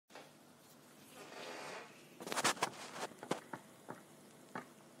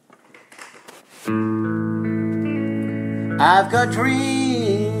I've got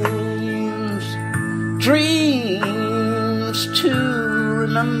dreams, dreams to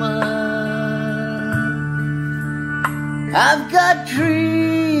remember. I've got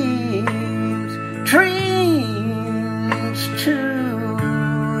dreams, dreams to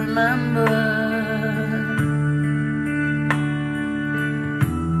remember.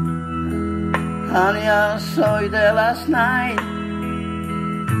 Honey, I saw you there last night.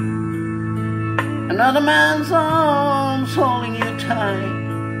 Another man's arms holding you tight.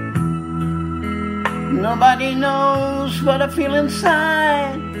 Nobody knows what I feel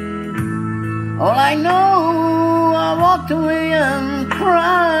inside. All I know, I walked away and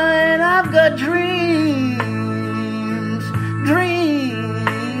cried. I've got dreams,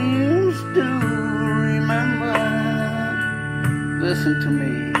 dreams to remember. Listen to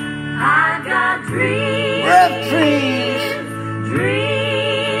me. I got dreams, rough dreams,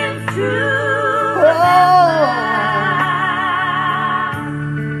 dreams to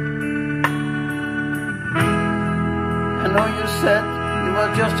I know you said you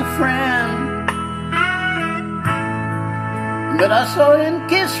were just a friend, but I saw him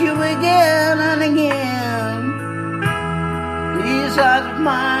kiss you again and again. These eyes of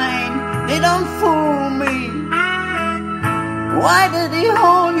mine, they don't fool me. Why did he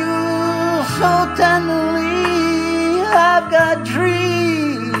hold you so tenderly? I've got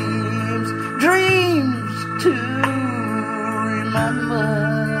dreams, dreams to remember.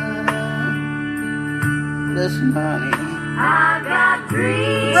 Listen, honey, I got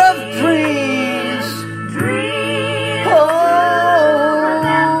dreams, rough dreams, dreams oh, to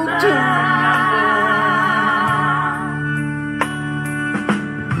remember.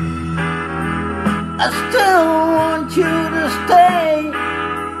 I still want you to stay.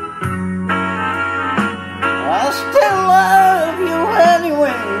 I still love you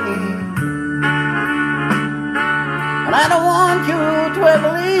anyway. And I don't want you to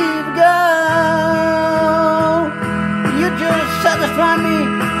ever leave, girl. You just satisfy me.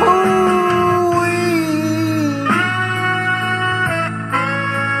 Ooh-wee.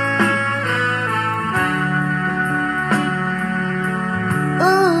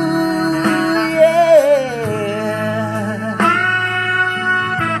 Ooh, yeah.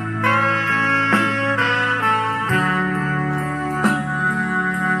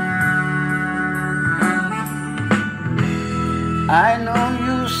 I know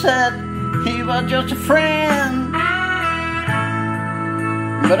you said he was just a friend,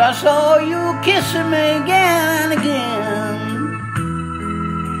 but I saw you kiss him again and again.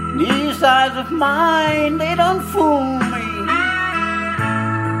 These eyes of mine, they don't fool me.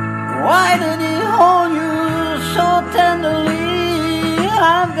 Why did he hold you so tenderly?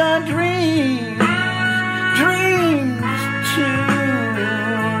 I've got dreams, dreams to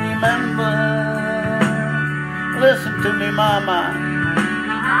remember. Listen to me, mama.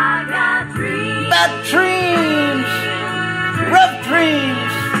 I got dreams, Bad dreams, rough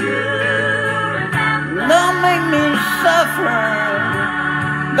dreams. Don't make me suffer.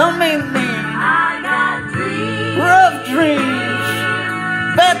 Don't make me. I got dreams, Rough dreams,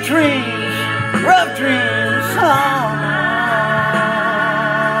 bad dreams, rough dreams.